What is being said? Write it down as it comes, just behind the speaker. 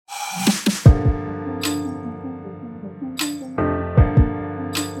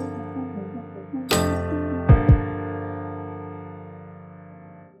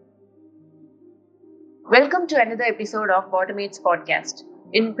Welcome to another episode of Bottomate's podcast.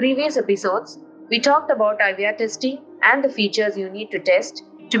 In previous episodes, we talked about IVR testing and the features you need to test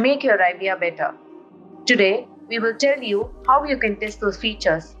to make your IVR better. Today, we will tell you how you can test those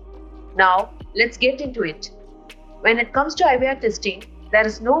features. Now, let's get into it. When it comes to IVR testing, there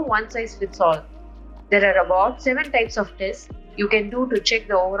is no one-size-fits-all. There are about 7 types of tests you can do to check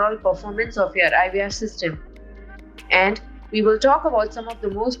the overall performance of your IVR system. And we will talk about some of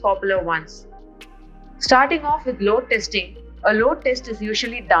the most popular ones. Starting off with load testing, a load test is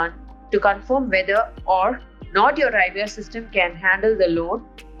usually done to confirm whether or not your IVR system can handle the load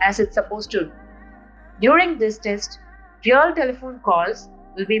as it's supposed to. During this test, real telephone calls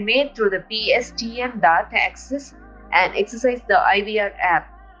will be made through the PSTN data access and exercise the IVR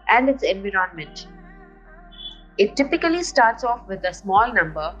app and its environment. It typically starts off with a small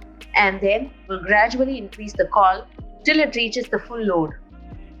number and then will gradually increase the call till it reaches the full load.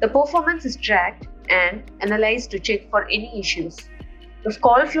 The performance is tracked and analyzed to check for any issues. If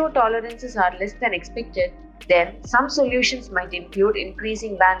call flow tolerances are less than expected, then some solutions might include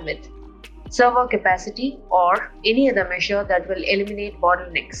increasing bandwidth, server capacity, or any other measure that will eliminate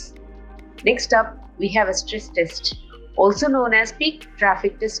bottlenecks. Next up, we have a stress test, also known as peak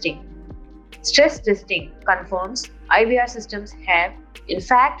traffic testing. Stress testing confirms IVR systems have in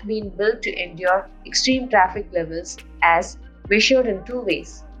fact been built to endure extreme traffic levels as measured in two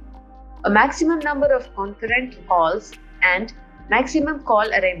ways: a maximum number of concurrent calls and maximum call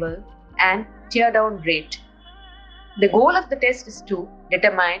arrival and teardown rate. The goal of the test is to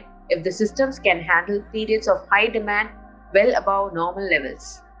determine if the systems can handle periods of high demand well above normal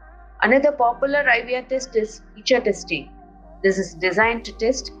levels. Another popular IVR test is feature testing. This is designed to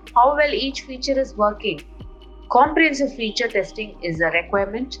test how well each feature is working. Comprehensive feature testing is a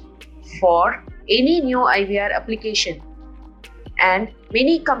requirement for any new IVR application, and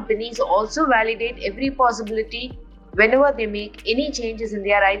many companies also validate every possibility whenever they make any changes in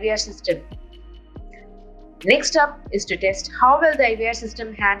their IVR system. Next up is to test how well the IVR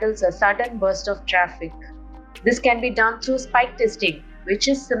system handles a sudden burst of traffic. This can be done through spike testing, which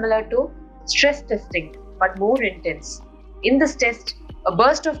is similar to stress testing but more intense. In this test, a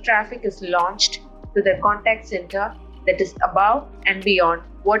burst of traffic is launched to the contact center that is above and beyond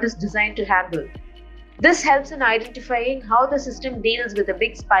what is designed to handle. This helps in identifying how the system deals with a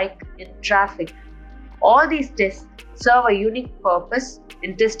big spike in traffic. All these tests serve a unique purpose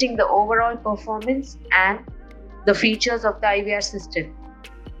in testing the overall performance and the features of the IVR system.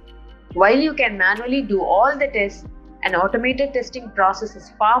 While you can manually do all the tests, an automated testing process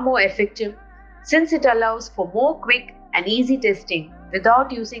is far more effective since it allows for more quick and easy testing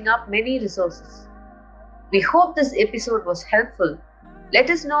without using up many resources. We hope this episode was helpful. Let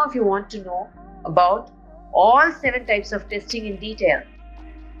us know if you want to know about all 7 types of testing in detail.